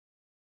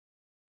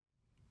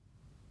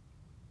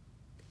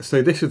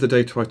So this is the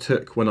data I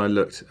took when I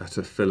looked at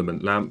a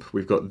filament lamp.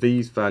 We've got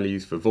these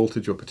values for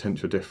voltage or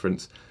potential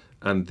difference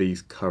and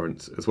these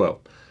currents as well.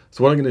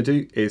 So what I'm going to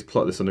do is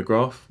plot this on a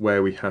graph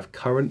where we have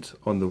current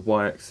on the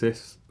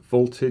y-axis,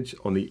 voltage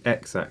on the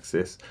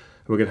x-axis,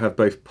 and we're going to have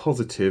both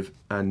positive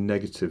and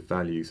negative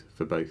values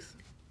for both.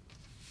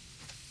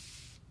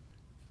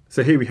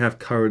 So here we have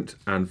current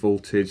and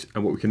voltage,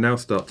 and what we can now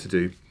start to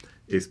do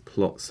is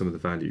plot some of the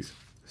values.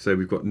 So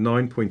we've got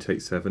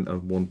 9.87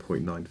 and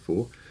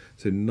 1.94.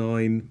 So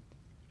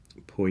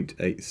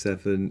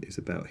 9.87 is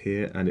about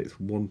here, and it's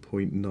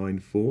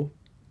 1.94,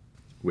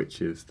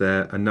 which is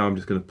there. And now I'm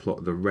just going to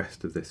plot the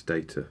rest of this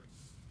data.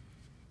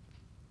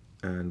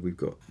 And we've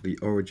got the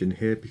origin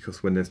here,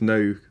 because when there's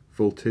no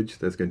voltage,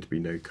 there's going to be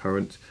no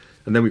current.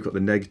 And then we've got the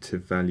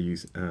negative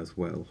values as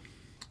well.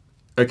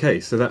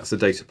 Okay, so that's the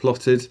data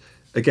plotted.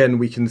 Again,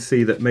 we can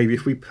see that maybe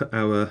if we put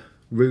our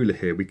ruler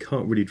here, we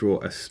can't really draw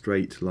a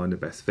straight line of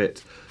best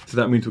fit. So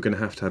that means we're going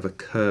to have a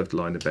curved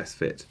line of best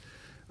fit.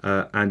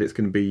 And it's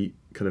going to be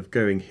kind of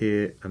going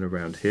here and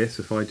around here.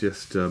 So if I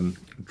just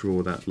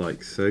draw that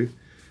like so.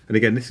 And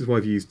again, this is why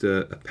I've used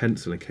a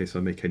pencil in case I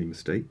make any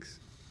mistakes.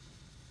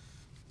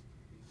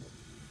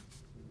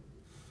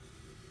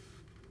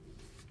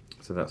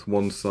 So that's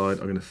one side.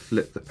 I'm going to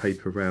flip the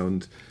paper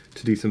around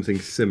to do something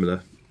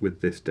similar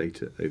with this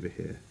data over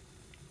here.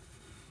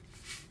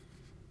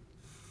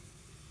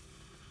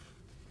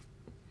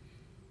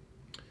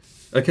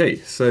 Okay,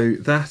 so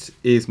that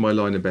is my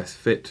line of best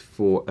fit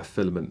for a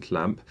filament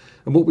lamp.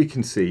 And what we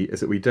can see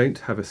is that we don't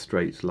have a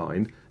straight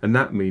line, and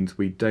that means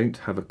we don't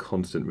have a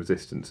constant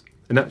resistance.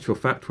 In actual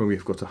fact, when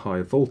we've got a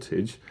higher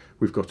voltage,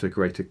 we've got a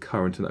greater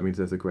current, and that means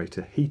there's a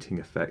greater heating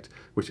effect,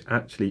 which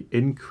actually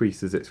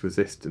increases its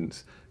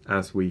resistance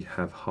as we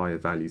have higher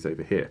values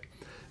over here.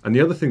 And the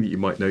other thing that you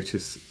might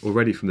notice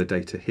already from the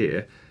data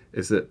here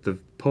is that the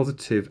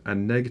positive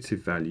and negative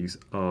values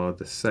are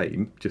the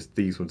same, just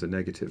these ones are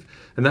negative.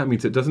 And that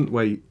means it doesn't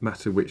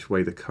matter which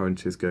way the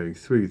current is going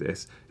through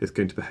this, it's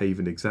going to behave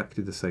in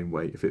exactly the same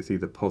way if it's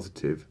either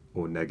positive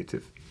or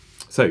negative.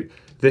 So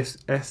this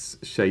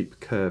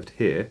S-shape curved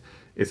here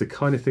is the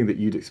kind of thing that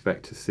you'd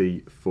expect to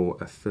see for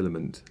a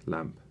filament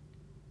lamp.